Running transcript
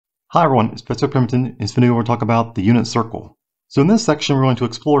Hi everyone, it's Professor Pemberton. In this video we're going to talk about the unit circle. So in this section we're going to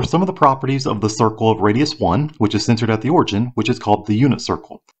explore some of the properties of the circle of radius 1, which is centered at the origin, which is called the unit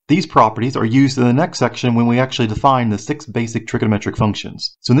circle. These properties are used in the next section when we actually define the 6 basic trigonometric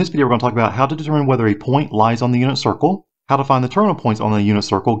functions. So in this video we're going to talk about how to determine whether a point lies on the unit circle, how to find the terminal points on the unit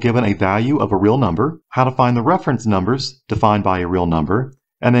circle given a value of a real number, how to find the reference numbers defined by a real number,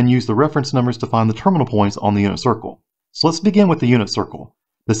 and then use the reference numbers to find the terminal points on the unit circle. So let's begin with the unit circle.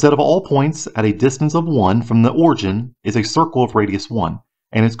 The set of all points at a distance of 1 from the origin is a circle of radius 1,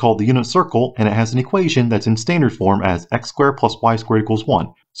 and it's called the unit circle, and it has an equation that's in standard form as x squared plus y squared equals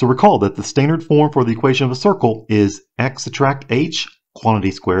 1. So recall that the standard form for the equation of a circle is x subtract h quantity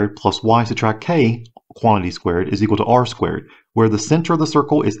squared plus y subtract k quantity squared is equal to r squared, where the center of the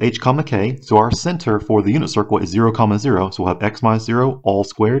circle is h comma k, so our center for the unit circle is 0 comma 0, so we'll have x minus 0 all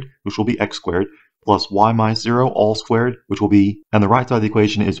squared, which will be x squared, plus y minus 0 all squared, which will be, and the right side of the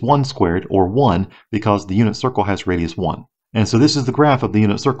equation is 1 squared, or 1, because the unit circle has radius 1. And so this is the graph of the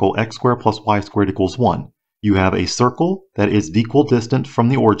unit circle, x squared plus y squared equals 1. You have a circle that is equal distant from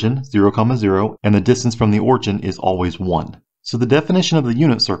the origin, 0 comma 0, and the distance from the origin is always 1. So the definition of the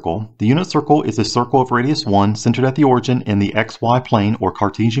unit circle is a circle of radius 1 centered at the origin in the xy plane or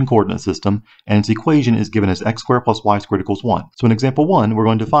Cartesian coordinate system, and its equation is given as x squared plus y squared equals 1. So in example 1, we're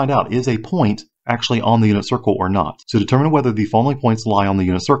going to find out, is a point actually on the unit circle or not? So determine whether the following points lie on the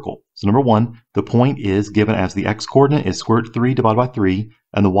unit circle. So number 1, the point is given as the x coordinate is square root 3 divided by 3,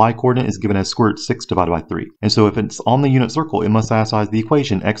 and the y coordinate is given as square root 6 divided by 3. And so if it's on the unit circle, it must satisfy the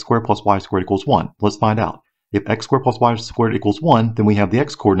equation x squared plus y squared equals 1. Let's find out. If x squared plus y squared equals 1, then we have the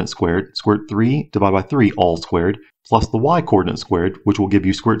x coordinate squared, square root 3 divided by 3 all squared, plus the y coordinate squared, which will give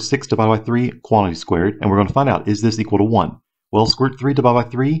you square root 6 divided by 3 quantity squared, and we're going to find out, is this equal to 1? Well, square root 3 divided by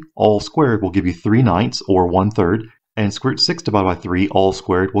 3 all squared will give you 3/9, or 1/3, and square root 6 divided by 3 all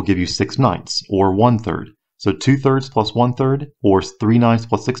squared will give you 6/9, or 1/3. So 2/3 plus 1/3, or 3/9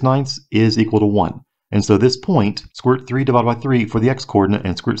 plus 6/9 is equal to 1. And so this point, square root 3 divided by 3 for the x coordinate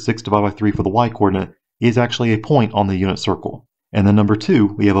and square root 6 divided by 3 for the y coordinate, is actually a point on the unit circle. And then number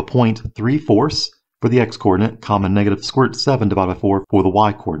 2, we have a point 3/4 for the x coordinate, comma negative square root 7 divided by 4 for the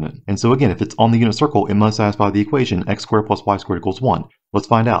y coordinate. And so again, if it's on the unit circle, it must satisfy the equation x squared plus y squared equals 1. Let's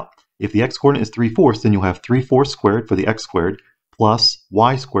find out. If the x coordinate is 3/4, then you'll have 3/4 squared for the x squared, plus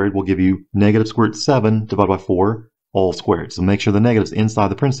y squared will give you negative square root 7 divided by 4 all squared. So make sure the negative's inside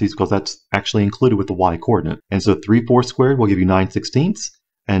the parentheses because that's actually included with the y coordinate. And so 3/4 squared will give you 9/16,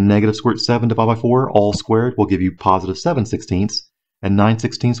 and negative square root 7 divided by 4 all squared will give you positive 7/16, and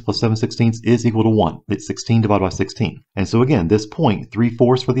 9/16 plus 7/16 is equal to 1. It's 16 divided by 16. And so again, this point,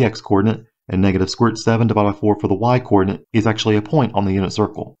 3/4 for the x coordinate and negative square root 7 divided by 4 for the y coordinate, is actually a point on the unit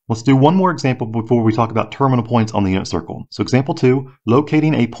circle. Let's do one more example before we talk about terminal points on the unit circle. So example 2,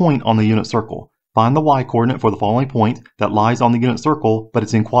 locating a point on the unit circle. Find the y coordinate for the following point that lies on the unit circle, but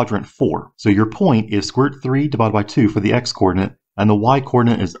it's in quadrant 4. So your point is square root 3 divided by 2 for the x coordinate, and the y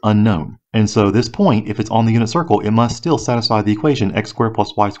coordinate is unknown. And so this point, if it's on the unit circle, it must still satisfy the equation x squared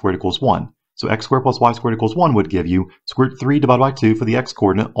plus y squared equals 1. So x squared plus y squared equals 1 would give you square root 3 divided by 2 for the x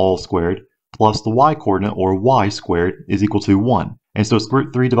coordinate all squared, plus the y coordinate, or y squared, is equal to 1. And so square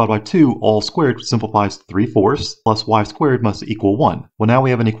root 3 divided by 2 all squared simplifies 3/4 plus y squared must equal 1. Well, now we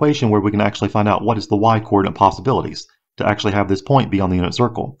have an equation where we can actually find out what is the y coordinate possibilities to actually have this point be on the unit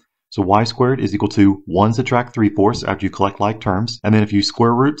circle. So y squared is equal to 1 subtract 3/4 after you collect like terms, and then if you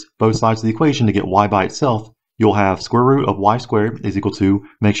square root both sides of the equation to get y by itself, you'll have square root of y squared is equal to,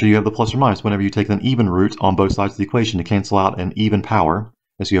 make sure you have the plus or minus whenever you take an even root on both sides of the equation to cancel out an even power.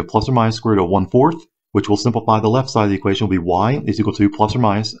 And so you have plus or minus square root of 1/4, which will simplify the left side of the equation will be y is equal to plus or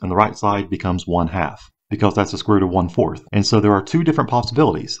minus, and the right side becomes 1/2, because that's the square root of 1/4. And so there are two different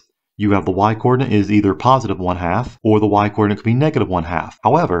possibilities. You have the y coordinate is either positive 1/2, or the y coordinate could be negative 1/2.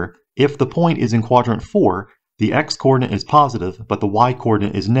 However, if the point is in quadrant 4, the x coordinate is positive, but the y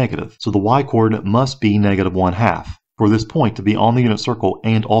coordinate is negative. So the y coordinate must be negative 1/2 for this point to be on the unit circle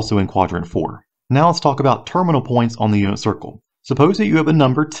and also in quadrant 4. Now let's talk about terminal points on the unit circle. Suppose that you have a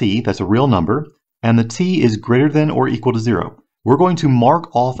number t that's a real number, and the t is greater than or equal to 0. We're going to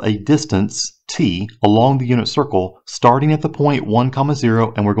mark off a distance t along the unit circle starting at the point 1,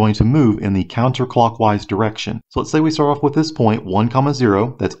 0, and we're going to move in the counterclockwise direction. So let's say we start off with this point 1,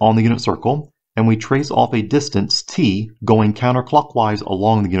 0 that's on the unit circle, and we trace off a distance t going counterclockwise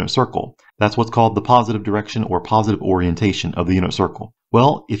along the unit circle. That's what's called the positive direction or positive orientation of the unit circle.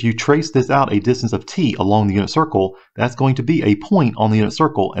 Well, if you trace this out a distance of t along the unit circle, that's going to be a point on the unit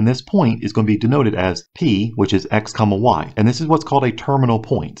circle, and this point is going to be denoted as p, which is x, y. And this is what's called a terminal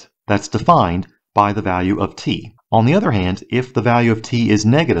point. That's defined by the value of t. On the other hand, if the value of t is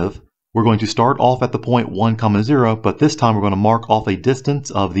negative, we're going to start off at the point 1, 0, but this time we're going to mark off a distance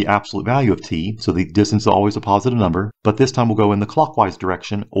of the absolute value of t, so the distance is always a positive number, but this time we'll go in the clockwise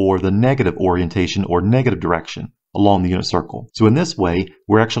direction or the negative orientation or negative direction along the unit circle. So in this way,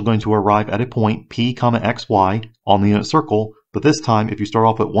 we're actually going to arrive at a point p, xy on the unit circle, but this time if you start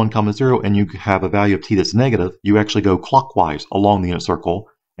off at 1, 0 and you have a value of t that's negative, you actually go clockwise along the unit circle.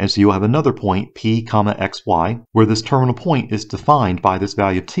 And so you'll have another point, p, xy, where this terminal point is defined by this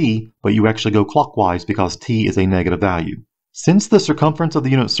value of t, but you actually go clockwise because t is a negative value. Since the circumference of the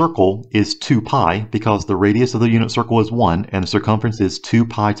unit circle is 2 pi, because the radius of the unit circle is 1, and the circumference is 2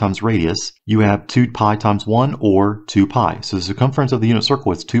 pi times radius, you have 2 pi times 1, or 2 pi. So the circumference of the unit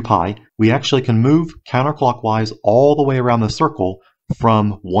circle is 2 pi. We actually can move counterclockwise all the way around the circle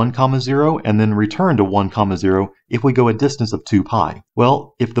from 1, 0 and then return to 1, 0 if we go a distance of 2 pi.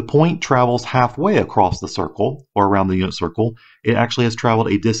 Well, if the point travels halfway across the circle or around the unit circle, it actually has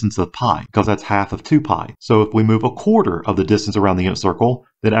traveled a distance of pi because that's half of 2 pi. So if we move a quarter of the distance around the unit circle,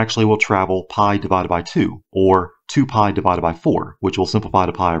 that actually will travel pi divided by 2 or 2 pi divided by 4, which will simplify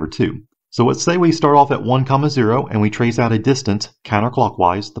to pi over 2. So let's say we start off at 1, 0 and we trace out a distance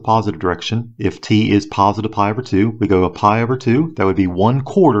counterclockwise, the positive direction. If t is positive pi over 2, we go a pi over 2. That would be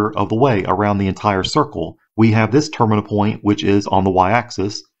 1/4 of the way around the entire circle. We have this terminal point, which is on the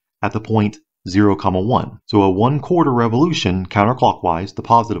y-axis at the point 0, 1. So a 1/4 revolution counterclockwise, the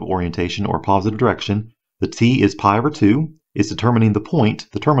positive orientation or positive direction. The t is pi over 2. It's determining the point,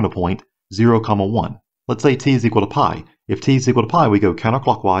 the terminal point, 0, 1. Let's say t is equal to pi. If t is equal to pi, we go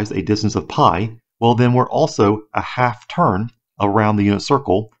counterclockwise a distance of pi. Well, then we're also a half turn around the unit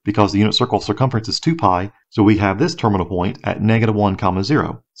circle because the unit circle circumference is 2 pi. So we have this terminal point at -1,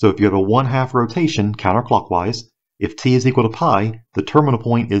 0. So if you have a 1/2 rotation counterclockwise, if t is equal to pi, the terminal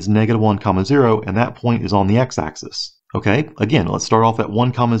point is -1, 0, and that point is on the x-axis. Okay, again, let's start off at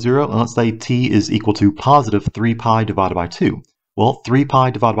 1, 0, and let's say t is equal to positive 3 pi divided by 2. Well, 3 pi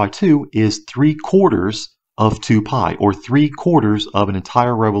divided by 2 is 3/4 of 2 pi, or 3/4 of an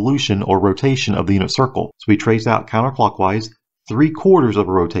entire revolution or rotation of the unit circle. So we trace out counterclockwise 3/4 of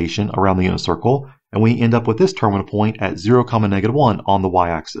a rotation around the unit circle, and we end up with this terminal point at 0, -1 on the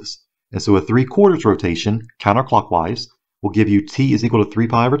y-axis. And so a 3/4 rotation counterclockwise will give you t is equal to 3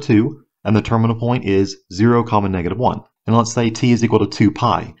 pi over 2, and the terminal point is 0, -1. And let's say t is equal to 2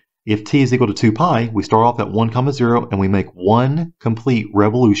 pi. If t is equal to 2 pi, we start off at 1, 0 and we make one complete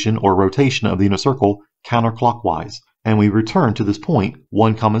revolution or rotation of the unit circle counterclockwise. And we return to this point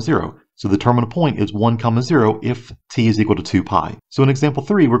 1, 0. So the terminal point is 1, 0 if t is equal to 2 pi. So in example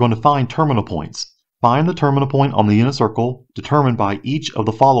 3, we're going to find terminal points. Find the terminal point on the unit circle determined by each of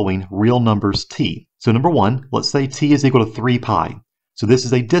the following real numbers t. So number 1, let's say t is equal to 3 pi. So this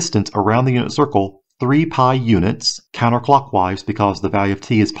is a distance around the unit circle 3 pi units counterclockwise because the value of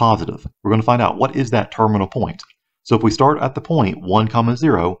t is positive. We're going to find out what is that terminal point. So if we start at the point 1,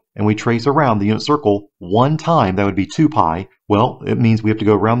 0 and we trace around the unit circle one time, that would be 2 pi. Well, it means we have to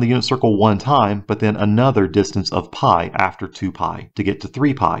go around the unit circle one time, but then another distance of pi after 2 pi to get to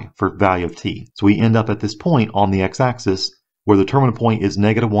 3 pi for value of t. So we end up at this point on the x-axis where the terminal point is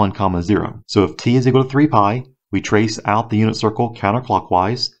 -1, 0. So if t is equal to 3 pi, we trace out the unit circle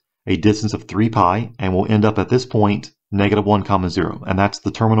counterclockwise a distance of 3 pi, and we'll end up at this point, -1, 0, and that's the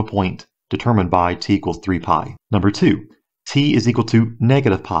terminal point determined by t equals 3 pi. Number 2, t is equal to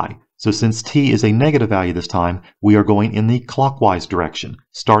 -pi. So since t is a negative value this time, we are going in the clockwise direction,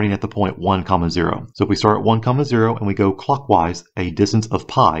 starting at the point 1, 0. So if we start at 1, 0 and we go clockwise a distance of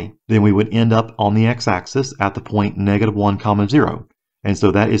pi, then we would end up on the x-axis at the point -1, 0. And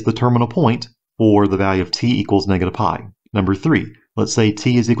so that is the terminal point for the value of t equals -pi. Number 3, let's say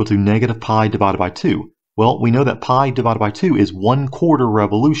t is equal to -pi divided by 2. Well, we know that pi divided by 2 is 1/4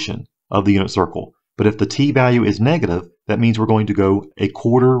 revolution of the unit circle. But if the t value is negative, that means we're going to go a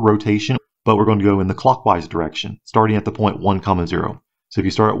quarter rotation, but we're going to go in the clockwise direction, starting at the point 1, 0. So if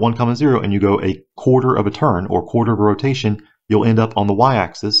you start at 1, 0 and you go a quarter of a turn or quarter of a rotation, you'll end up on the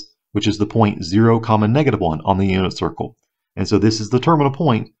y-axis, which is the point 0, -1 on the unit circle. And so this is the terminal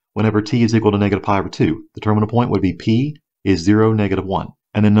point whenever t is equal to -pi over 2. The terminal point would be p is 0, -1.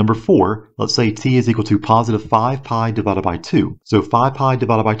 And then number 4, let's say t is equal to positive 5 pi divided by 2. So 5 pi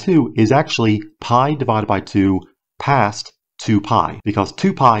divided by 2 is actually pi divided by 2 past 2 pi, because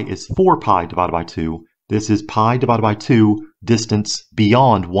 2 pi is 4 pi divided by 2. This is pi divided by 2 distance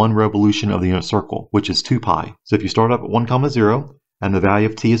beyond one revolution of the unit circle, which is 2 pi. So if you start up at 1, 0 and the value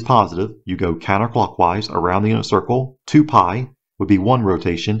of t is positive, you go counterclockwise around the unit circle. 2 pi would be one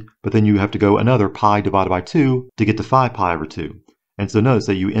rotation, but then you have to go another pi divided by 2 to get to 5 pi over 2. And so notice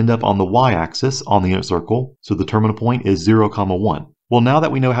that you end up on the y-axis on the unit circle, so the terminal point is 0, 1. Well, now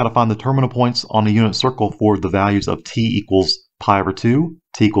that we know how to find the terminal points on the unit circle for the values of t equals pi over 2,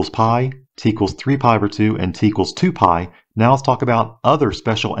 t equals pi, t equals 3 pi over 2, and t equals 2 pi, now let's talk about other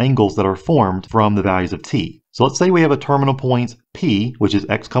special angles that are formed from the values of t. So let's say we have a terminal point p, which is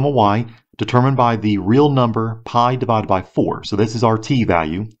x, y, determined by the real number pi divided by 4. So this is our t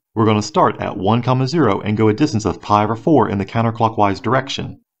value. We're going to start at 1, 0 and go a distance of pi over 4 in the counterclockwise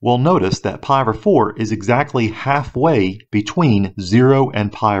direction. Well, notice that pi over 4 is exactly halfway between 0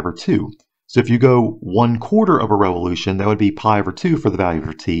 and pi over 2. So if you go 1/4 of a revolution, that would be pi over 2 for the value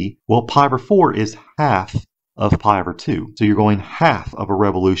of t. Well, pi over 4 is half of pi over 2. So you're going half of a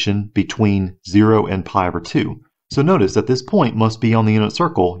revolution between 0 and pi over 2. So notice that this point must be on the unit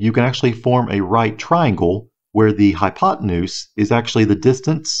circle. You can actually form a right triangle where the hypotenuse is actually the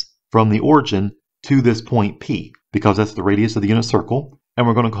distance from the origin to this point P, because that's the radius of the unit circle. And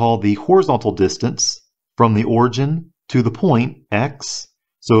we're going to call the horizontal distance from the origin to the point x.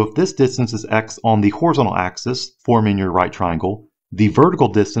 So if this distance is x on the horizontal axis, forming your right triangle, the vertical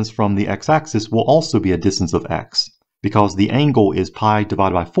distance from the x-axis will also be a distance of x, because the angle is pi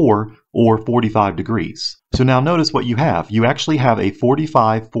divided by 4, or 45 degrees. So now notice what you have. You actually have a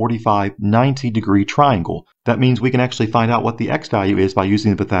 45, 45, 90 degree triangle. That means we can actually find out what the x value is by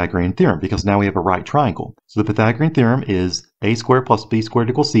using the Pythagorean theorem, because now we have a right triangle. So the Pythagorean theorem is a squared plus b squared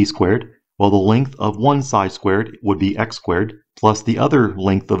equals c squared. Well, the length of one side squared would be x squared, plus the other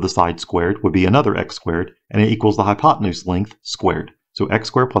length of the side squared would be another x squared, and it equals the hypotenuse length squared. So x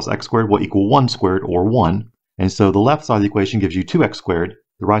squared plus x squared will equal 1 squared, or 1. And so the left side of the equation gives you 2x squared.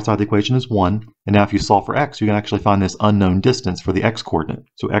 The right side of the equation is 1. And now if you solve for x, you can actually find this unknown distance for the x coordinate.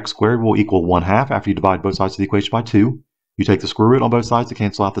 So x squared will equal 1/2 after you divide both sides of the equation by 2. You take the square root on both sides to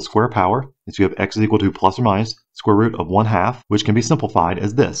cancel out the square power. And so you have x is equal to plus or minus square root of 1/2, which can be simplified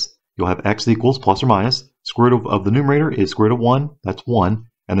as this. You'll have x equals plus or minus square root of the numerator is square root of 1, that's 1.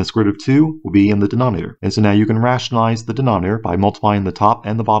 And the square root of 2 will be in the denominator. And so now you can rationalize the denominator by multiplying the top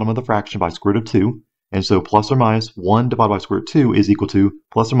and the bottom of the fraction by square root of 2. And so plus or minus 1 divided by square root 2 is equal to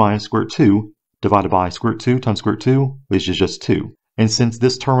plus or minus square root 2 divided by square root 2 times square root 2, which is just 2. And since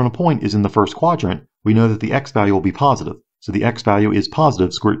this terminal point is in the first quadrant, we know that the x value will be positive. So the x value is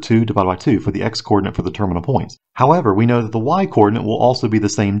positive square root 2 divided by 2 for the x coordinate for the terminal points. However, we know that the y coordinate will also be the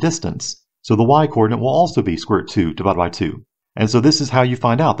same distance. So the y coordinate will also be square root 2 divided by 2. And so this is how you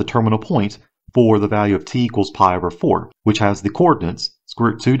find out the terminal point for the value of t equals pi over 4, which has the coordinates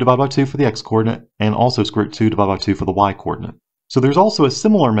square root 2 divided by 2 for the x coordinate, and also square root 2 divided by 2 for the y coordinate. So there's also a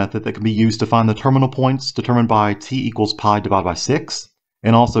similar method that can be used to find the terminal points determined by t equals pi divided by 6,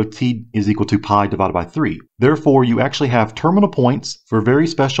 and also t is equal to pi divided by 3. Therefore, you actually have terminal points for very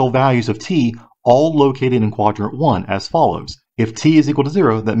special values of t, all located in quadrant 1 as follows. If t is equal to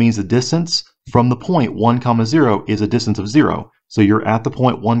 0, that means the distance from the point 1, 0 is a distance of 0. So you're at the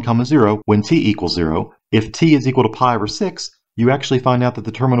point 1, 0 when t equals 0. If t is equal to pi over 6, you actually find out that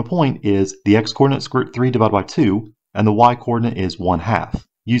the terminal point is the x coordinate square root 3 divided by 2, and the y coordinate is 1/2.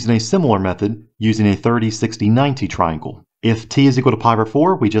 Using a similar method, using a 30, 60, 90 triangle. If t is equal to pi over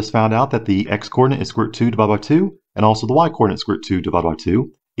 4, we just found out that the x coordinate is square root 2 divided by 2, and also the y coordinate is square root 2 divided by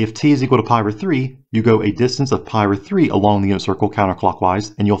 2. If t is equal to pi over 3, you go a distance of pi over 3 along the unit circle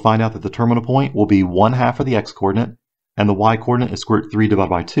counterclockwise, and you'll find out that the terminal point will be 1/2 of the x coordinate, and the y coordinate is square root 3 divided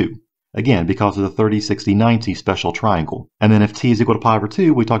by 2. Again, because of the 30, 60, 90 special triangle. And then if t is equal to pi over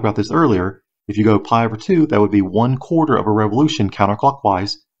 2, we talked about this earlier, if you go pi over 2, that would be 1/4 of a revolution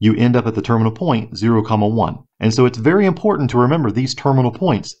counterclockwise. You end up at the terminal point 0, 1. And so it's very important to remember these terminal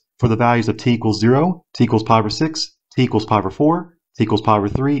points for the values of t equals 0, t equals pi over 6, t equals pi over 4, t equals pi over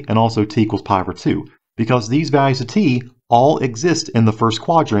 3, and also t equals pi over 2. Because these values of t all exist in the first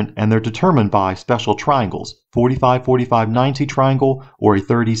quadrant, and they're determined by special triangles, 45, 45, 90 triangle, or a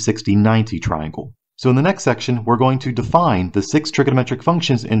 30, 60, 90 triangle. So in the next section, we're going to define the 6 trigonometric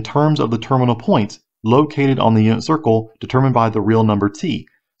functions in terms of the terminal points located on the unit circle determined by the real number t.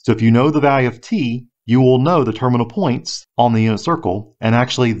 So if you know the value of t, you will know the terminal points on the unit circle, and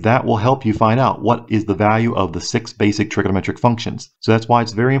actually that will help you find out what is the value of the 6 basic trigonometric functions. So that's why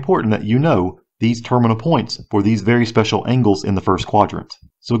it's very important that you know these terminal points for these very special angles in the first quadrant.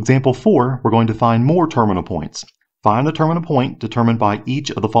 So example 4, we're going to find more terminal points. Find the terminal point determined by each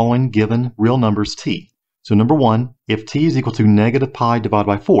of the following given real numbers t. So number 1, if t is equal to negative pi divided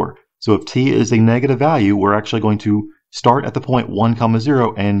by 4. So if t is a negative value, we're actually going to start at the point 1,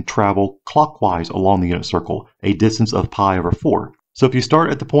 0 and travel clockwise along the unit circle, a distance of pi over 4. So if you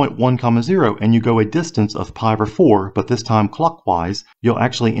start at the point 1, 0 and you go a distance of pi over 4, but this time clockwise, you'll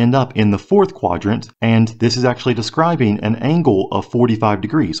actually end up in the fourth quadrant, and this is actually describing an angle of 45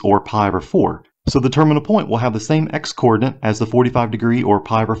 degrees, or pi over 4. So the terminal point will have the same x-coordinate as the 45 degree or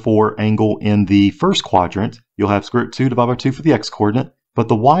pi over 4 angle in the first quadrant. You'll have square root 2 divided by 2 for the x-coordinate, but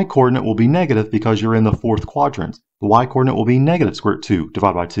the y-coordinate will be negative because you're in the fourth quadrant. The y-coordinate will be negative square root 2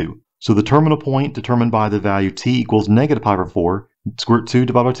 divided by 2. So the terminal point determined by the value t equals negative pi over 4, square root 2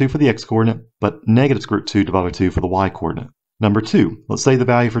 divided by 2 for the x-coordinate, but negative square root 2 divided by 2 for the y-coordinate. Number 2, let's say the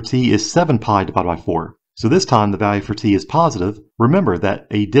value for t is 7 pi divided by 4. So this time the value for t is positive. Remember that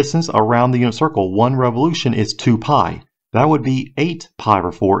a distance around the unit circle, 1 revolution, is 2 pi. That would be 8 pi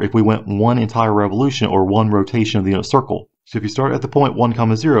over 4 if we went 1 entire revolution or 1 rotation of the unit circle. So if you start at the point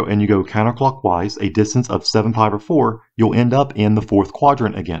 1, 0 and you go counterclockwise a distance of 7 pi over 4, you'll end up in the fourth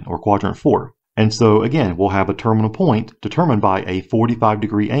quadrant again, or quadrant 4. And so again, we'll have a terminal point determined by a 45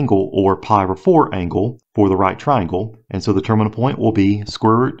 degree angle, or pi over 4 angle, for the right triangle. And so the terminal point will be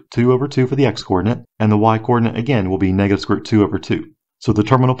square root 2 over 2 for the x-coordinate, and the y-coordinate again will be negative square root 2 over 2. So the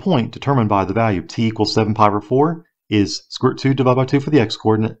terminal point determined by the value t equals 7 pi over 4 is square root 2 divided by 2 for the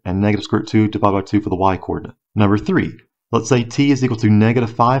x-coordinate, and negative square root 2 divided by 2 for the y-coordinate. Number 3. Let's say t is equal to negative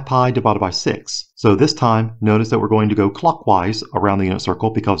 5 pi divided by 6. So this time, notice that we're going to go clockwise around the unit circle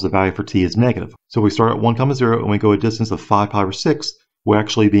because the value for t is negative. So we start at 1, 0 and we go a distance of 5 pi over 6. We'll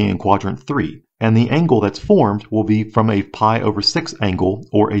actually be in quadrant 3. And the angle that's formed will be from a pi over 6 angle,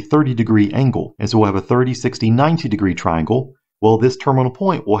 or a 30 degree angle. And so we'll have a 30, 60, 90 degree triangle. Well, this terminal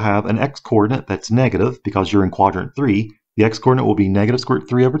point will have an x-coordinate that's negative because you're in quadrant 3. The x-coordinate will be negative square root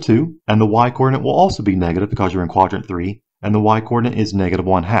 3 over 2, and the y-coordinate will also be negative because you're in quadrant 3, and the y-coordinate is negative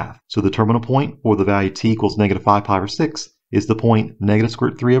 1/2. So the terminal point for the value t equals negative 5 pi over 6 is the point negative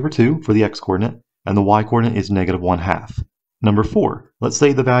square root 3 over 2 for the x-coordinate, and the y-coordinate is negative 1/2. Number 4, let's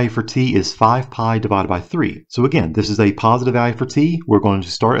say the value for t is 5 pi divided by 3. So again, this is a positive value for t. We're going to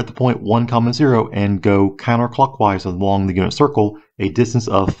start at the point 1, 0 and go counterclockwise along the unit circle, a distance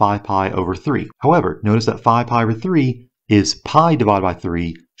of 5 pi over 3. However, notice that 5 pi over 3 is pi divided by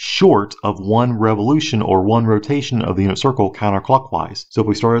 3 short of 1 revolution or 1 rotation of the unit circle counterclockwise. So if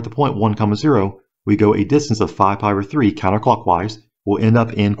we start at the point 1, 0, we go a distance of 5 pi over 3 counterclockwise, we'll end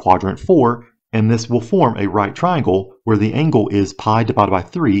up in quadrant 4, and this will form a right triangle where the angle is pi divided by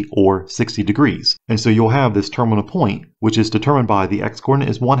 3, or 60 degrees. And so you'll have this terminal point, which is determined by the x-coordinate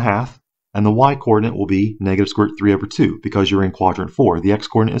is 1/2, and the y-coordinate will be negative square root 3 over 2 because you're in quadrant 4. The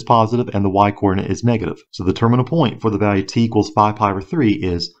x-coordinate is positive and the y-coordinate is negative. So the terminal point for the value t equals 5 pi over 3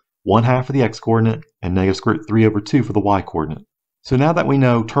 is 1/2 for the x-coordinate and negative square root 3 over 2 for the y-coordinate. So now that we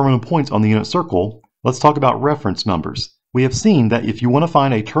know terminal points on the unit circle, let's talk about reference numbers. We have seen that if you want to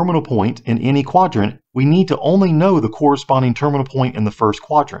find a terminal point in any quadrant, we need to only know the corresponding terminal point in the first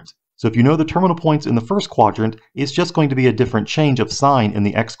quadrant. So if you know the terminal points in the first quadrant, it's just going to be a different change of sign in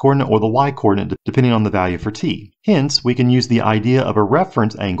the x-coordinate or the y-coordinate depending on the value for t. Hence, we can use the idea of a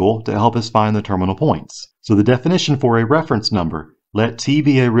reference angle to help us find the terminal points. So the definition for a reference number: let t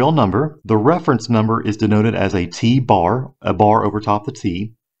be a real number. The reference number is denoted as a t bar, a bar over top the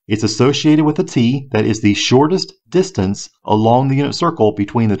t. It's associated with a t that is the shortest distance along the unit circle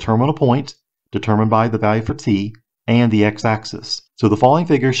between the terminal point, determined by the value for t, and the x-axis. So the following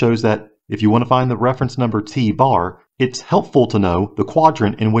figure shows that if you want to find the reference number t bar, it's helpful to know the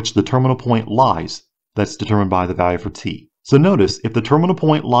quadrant in which the terminal point lies. That's determined by the value for t. So notice, if the terminal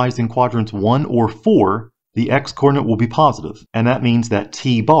point lies in quadrants 1 or 4, the x-coordinate will be positive, and that means that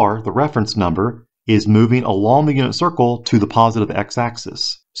t bar, the reference number, is moving along the unit circle to the positive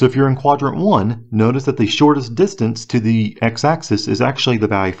x-axis. So if you're in quadrant 1, notice that the shortest distance to the x-axis is actually the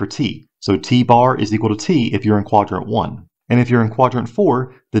value for t. So t bar is equal to t if you're in quadrant 1. And if you're in quadrant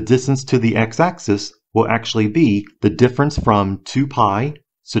 4, the distance to the x-axis will actually be the difference from 2 pi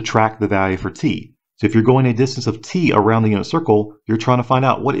subtract the value for t. So if you're going a distance of t around the unit circle, you're trying to find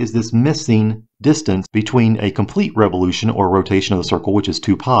out what is this missing distance between a complete revolution or rotation of the circle, which is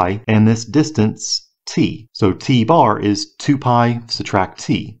 2 pi, and this distance t. So t bar is 2 pi subtract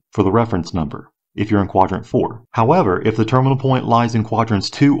t for the reference number if you're in quadrant 4. However, if the terminal point lies in quadrants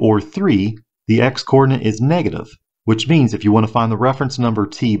 2 or 3, the x-coordinate is negative, which means if you want to find the reference number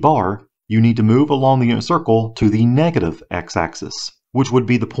t bar, you need to move along the unit circle to the negative x-axis, which would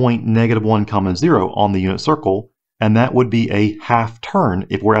be the point -1, 0 on the unit circle, and that would be a half turn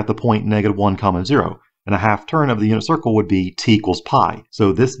if we're at the point -1, 0. And a half turn of the unit circle would be t equals pi.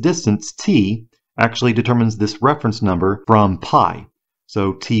 So this distance t actually determines this reference number from pi.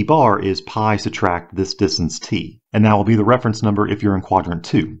 So t bar is pi subtract this distance t. And that will be the reference number if you're in quadrant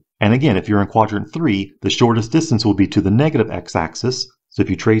 2. And again, if you're in quadrant 3, the shortest distance will be to the negative x-axis. So if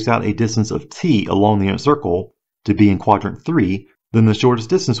you trace out a distance of t along the unit circle to be in quadrant 3, then the shortest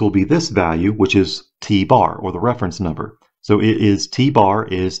distance will be this value, which is t bar, or the reference number. So it is t bar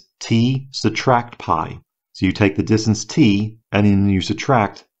is t subtract pi. So you take the distance t, and then you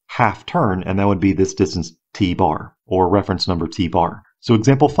subtract half turn, and that would be this distance t bar, or reference number t bar. So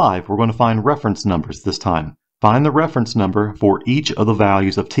example 5, we're going to find reference numbers this time. Find the reference number for each of the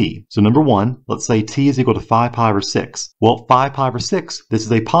values of t. So number 1, let's say t is equal to 5 pi over 6. Well, 5 pi over 6, this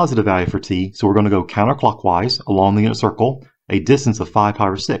is a positive value for t, so we're going to go counterclockwise along the unit circle, a distance of 5 pi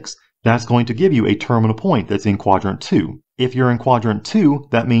over 6. That's going to give you a terminal point that's in quadrant 2. If you're in quadrant 2,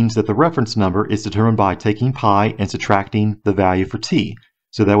 that means that the reference number is determined by taking pi and subtracting the value for t.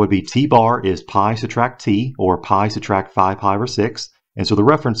 So that would be t bar is pi subtract t, or pi subtract 5 pi over 6, and so the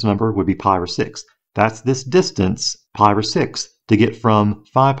reference number would be pi over 6. That's this distance, pi over 6, to get from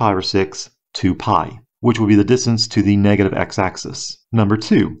 5 pi over 6 to pi, which will be the distance to the negative x-axis. Number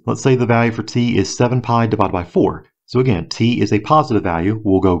 2, let's say the value for t is 7 pi divided by 4. So again, t is a positive value.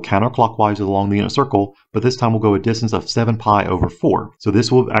 We'll go counterclockwise along the unit circle, but this time we'll go a distance of 7 pi over 4. So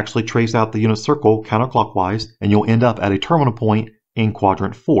this will actually trace out the unit circle counterclockwise, and you'll end up at a terminal point in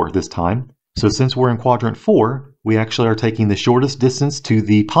quadrant 4 this time. So since we're in quadrant 4, we actually are taking the shortest distance to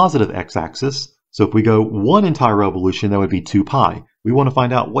the positive x-axis. So if we go one entire revolution, that would be 2 pi. We want to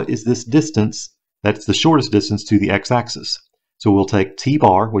find out what is this distance that's the shortest distance to the x-axis. So we'll take t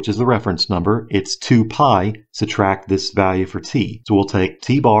bar, which is the reference number. It's 2 pi, subtract this value for t. So we'll take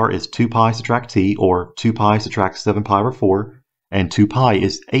t bar is 2 pi subtract t, or 2 pi subtract 7 pi over 4, and 2 pi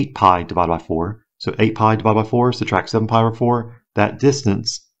is 8 pi divided by 4. So 8 pi divided by 4, subtract 7 pi over 4. That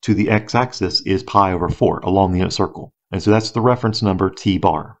distance to the x-axis is pi over 4 along the unit circle. And so that's the reference number t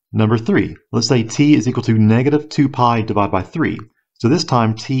bar. Number 3, let's say t is equal to negative 2 pi divided by 3. So this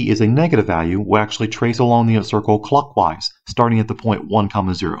time t is a negative value. We'll actually trace along the unit circle clockwise, starting at the point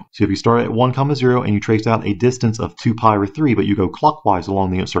 1, 0. So if you start at 1, 0 and you trace out a distance of 2 pi over 3, but you go clockwise along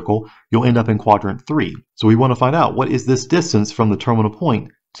the unit circle, you'll end up in quadrant 3. So we want to find out what is this distance from the terminal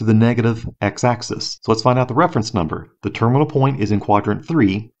point to the negative x-axis. So let's find out the reference number. The terminal point is in quadrant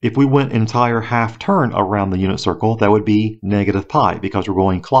 3. If we went an entire half turn around the unit circle, that would be negative pi because we're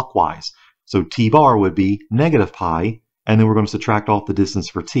going clockwise. So t bar would be negative pi, and then we're going to subtract off the distance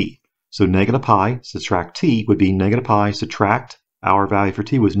for t. So negative pi subtract t would be negative pi subtract, our value for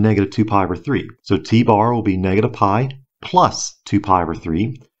t was negative 2 pi over 3. So t bar will be negative pi plus 2 pi over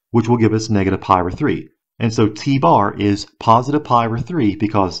 3, which will give us negative pi over 3. And so t bar is positive pi over 3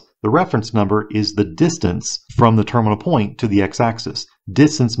 because the reference number is the distance from the terminal point to the x-axis.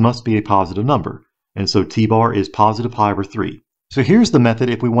 Distance must be a positive number. And so t bar is positive pi over 3. So here's the method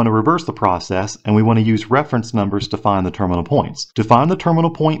if we want to reverse the process and we want to use reference numbers to find the terminal points. To find the terminal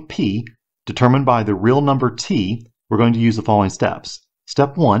point P, determined by the real number t, we're going to use the following steps.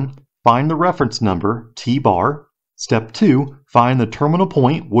 Step 1, find the reference number t bar. Step 2, find the terminal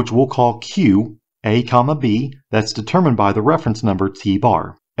point, which we'll call Q, A, B, that's determined by the reference number t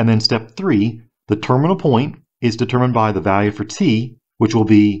bar. And then step 3, the terminal point is determined by the value for t, which will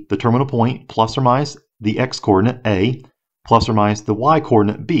be the terminal point plus or minus the x-coordinate A, plus or minus the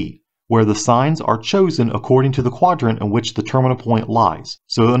y-coordinate b, where the signs are chosen according to the quadrant in which the terminal point lies.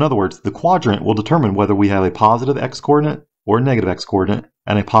 So in other words, the quadrant will determine whether we have a positive x-coordinate or a negative x-coordinate,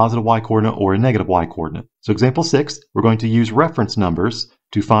 and a positive y-coordinate or a negative y-coordinate. So example 6, we're going to use reference numbers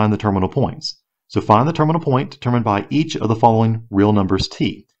to find the terminal points. So find the terminal point determined by each of the following real numbers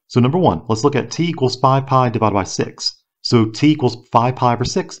t. So number 1, let's look at t equals 5 pi divided by 6. So t equals 5 pi over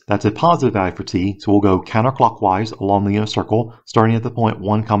 6. That's a positive value for t, so we'll go counterclockwise along the unit circle, starting at the point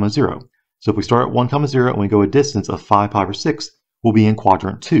 1, 0. So if we start at 1, 0 and we go a distance of 5 pi over 6, we'll be in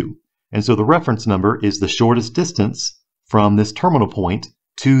quadrant 2. And so the reference number is the shortest distance from this terminal point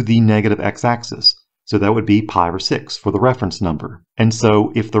to the negative x-axis. So that would be pi over 6 for the reference number. And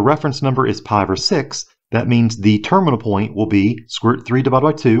so if the reference number is pi over 6, that means the terminal point will be square root 3 divided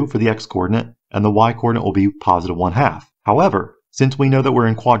by 2 for the x-coordinate, and the y-coordinate will be positive 1/2. However, since we know that we're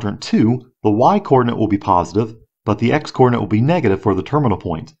in quadrant 2, the y-coordinate will be positive, but the x-coordinate will be negative for the terminal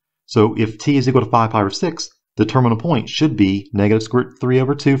point. So if t is equal to 5 pi over 6, the terminal point should be negative square root 3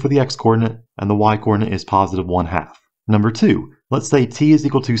 over 2 for the x-coordinate, and the y-coordinate is positive 1/2. Number 2, let's say t is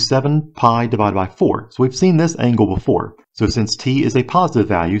equal to 7 pi divided by 4. So we've seen this angle before. So since t is a positive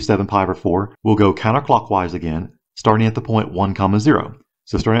value, 7 pi over 4, we'll go counterclockwise again, starting at the point 1, 0.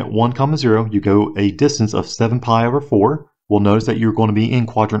 So starting at 1, 0, you go a distance of 7 pi over 4. We'll notice that you're going to be in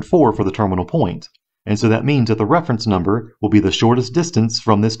quadrant 4 for the terminal point. And so that means that the reference number will be the shortest distance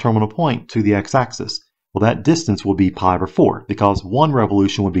from this terminal point to the x-axis. Well, that distance will be pi over 4 because one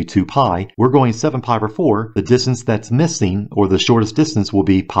revolution would be 2 pi. We're going 7 pi over 4. The distance that's missing, or the shortest distance, will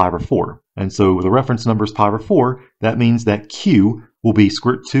be pi over 4. And so the reference number is pi over 4. That means that q will be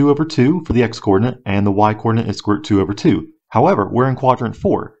square root 2 over 2 for the x-coordinate, and the y-coordinate is square root 2 over 2. However, we're in quadrant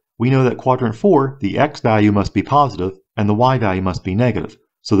 4. We know that quadrant 4, the x value must be positive, and the y value must be negative.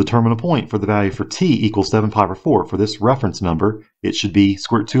 So the terminal point for the value for t equals 7 pi over 4. For this reference number, it should be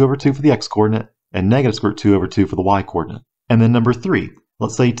square root 2 over 2 for the x-coordinate, and negative square root 2 over 2 for the y-coordinate. And then number 3,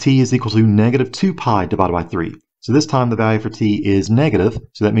 let's say t is equal to negative 2 pi divided by 3. So this time the value for t is negative,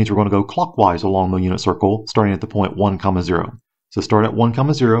 so that means we're going to go clockwise along the unit circle, starting at the point 1, 0. So start at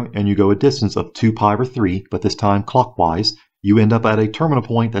 1, 0, and you go a distance of 2 pi over 3, but this time clockwise. You end up at a terminal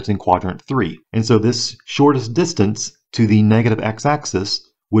point that's in quadrant 3. And so this shortest distance to the negative x-axis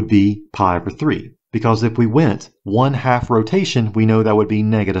would be pi over 3. Because if we went 1/2 rotation, we know that would be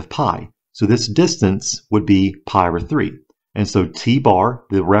negative pi. So this distance would be pi over 3. And so t bar,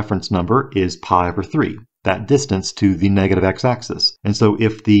 the reference number, is pi over 3, that distance to the negative x-axis. And so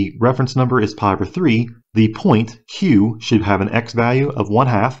if the reference number is pi over 3, the point q should have an x value of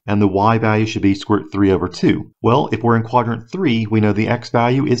 1/2, and the y value should be square root 3 over 2. Well, if we're in quadrant 3, we know the x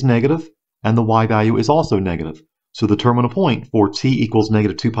value is negative, and the y value is also negative. So the terminal point for t equals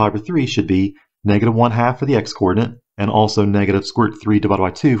negative 2 pi over 3 should be negative 1/2 for the x-coordinate, and also negative square root 3 divided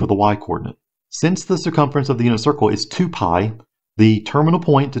by 2 for the y-coordinate. Since the circumference of the unit circle is 2 pi, the terminal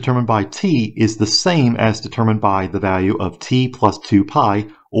point determined by t is the same as determined by the value of t plus 2 pi,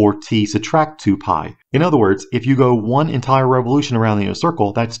 or t subtract 2 pi. In other words, if you go one entire revolution around the unit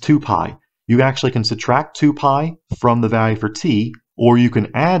circle, that's 2 pi. You actually can subtract 2 pi from the value for t, or you can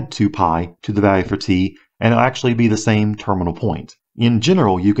add 2 pi to the value for t, and it'll actually be the same terminal point. In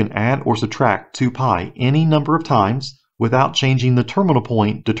general, you can add or subtract 2 pi any number of times without changing the terminal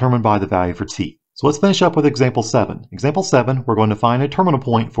point determined by the value for t. So let's finish up with example 7. Example 7, we're going to find a terminal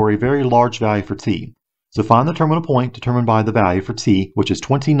point for a very large value for t. So find the terminal point determined by the value for t, which is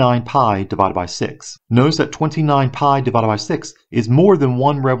 29 pi divided by 6. Notice that 29 pi divided by 6 is more than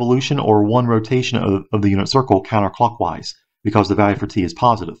one revolution or one rotation of the unit circle counterclockwise, because the value for t is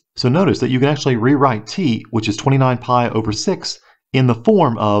positive. So notice that you can actually rewrite t, which is 29 pi over 6, in the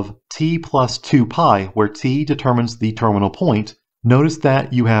form of t plus 2 pi, where t determines the terminal point. Notice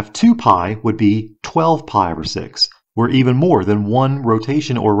that you have 2 pi would be 12 pi over 6, where even more than one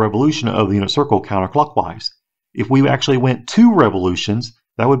rotation or revolution of the unit circle counterclockwise. If we actually went 2 revolutions,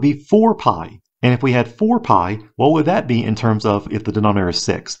 that would be 4 pi. And if we had 4 pi, what would that be in terms of if the denominator is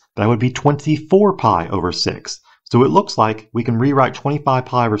 6? That would be 24 pi over 6. So it looks like we can rewrite 25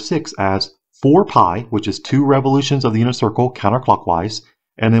 pi over 6 as 4 pi, which is 2 revolutions of the unit circle counterclockwise,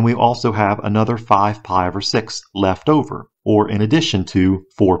 and then we also have another 5 pi over 6 left over, or in addition to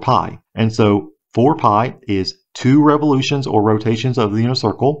 4 pi. And so 4 pi is 2 revolutions or rotations of the unit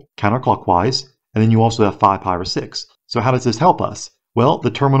circle counterclockwise, and then you also have 5 pi over 6. So how does this help us? Well,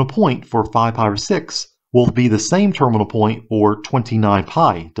 the terminal point for 5 pi over 6 will be the same terminal point for 29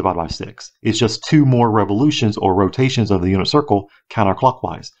 pi divided by 6. It's just 2 more revolutions or rotations of the unit circle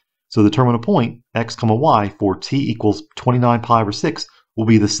counterclockwise. So the terminal point, x, y, for t equals 29 pi over 6 will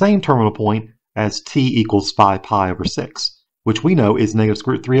be the same terminal point as t equals 5 pi over 6, which we know is negative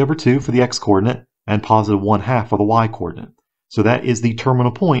square root 3 over 2 for the x-coordinate and positive 1/2 for the y-coordinate. So that is the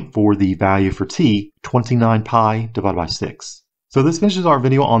terminal point for the value for t, 29 pi divided by 6. So this finishes our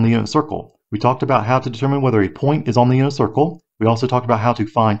video on the unit circle. We talked about how to determine whether a point is on the unit circle. We also talked about how to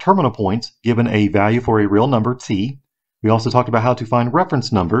find terminal points given a value for a real number t. We also talked about how to find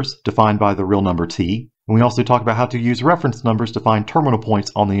reference numbers defined by the real number t. And we also talked about how to use reference numbers to find terminal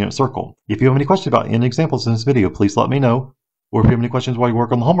points on the unit circle. If you have any questions about any examples in this video, please let me know. Or if you have any questions while you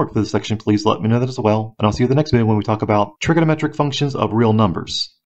work on the homework for this section, please let me know that as well. And I'll see you in the next video when we talk about trigonometric functions of real numbers.